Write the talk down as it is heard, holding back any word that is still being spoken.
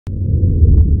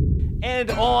And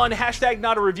on hashtag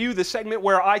not a review, the segment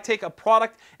where I take a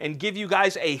product and give you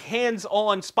guys a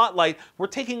hands-on spotlight, we're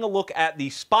taking a look at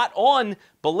the spot-on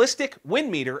ballistic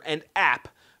wind meter and app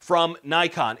from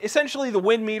Nikon. Essentially, the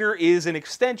wind meter is an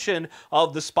extension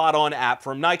of the spot-on app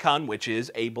from Nikon, which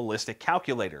is a ballistic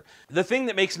calculator. The thing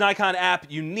that makes Nikon app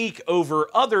unique over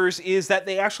others is that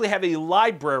they actually have a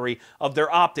library of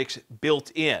their optics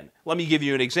built in. Let me give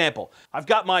you an example. I've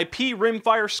got my P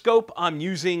rimfire scope. I'm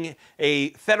using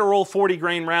a Federal 40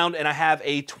 grain round, and I have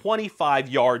a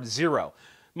 25-yard zero.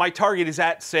 My target is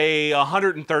at, say,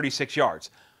 136 yards.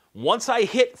 Once I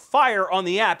hit fire on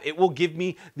the app, it will give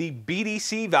me the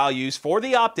BDC values for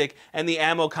the optic and the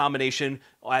ammo combination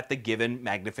at the given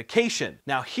magnification.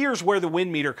 Now here's where the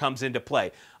wind meter comes into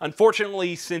play.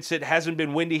 Unfortunately, since it hasn't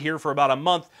been windy here for about a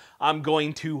month, I'm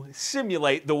going to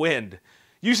simulate the wind.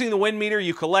 Using the wind meter,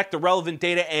 you collect the relevant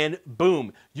data and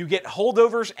boom, you get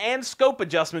holdovers and scope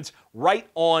adjustments right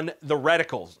on the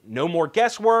reticles. No more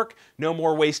guesswork, no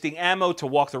more wasting ammo to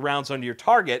walk the rounds onto your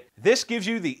target. This gives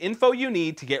you the info you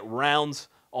need to get rounds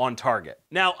on target.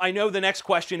 Now, I know the next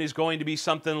question is going to be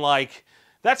something like,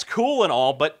 that's cool and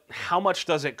all, but how much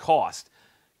does it cost?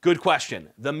 Good question.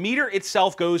 The meter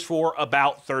itself goes for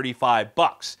about 35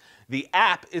 bucks. The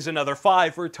app is another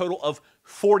 $5 for a total of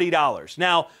 $40.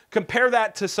 Now, compare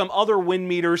that to some other wind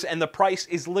meters and the price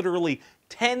is literally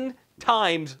 10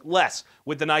 times less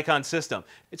with the Nikon system.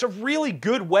 It's a really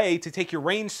good way to take your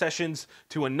range sessions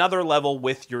to another level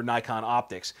with your Nikon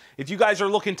optics. If you guys are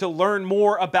looking to learn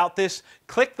more about this,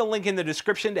 click the link in the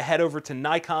description to head over to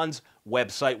Nikon's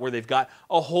website where they've got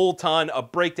a whole ton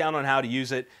of breakdown on how to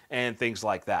use it and things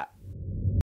like that.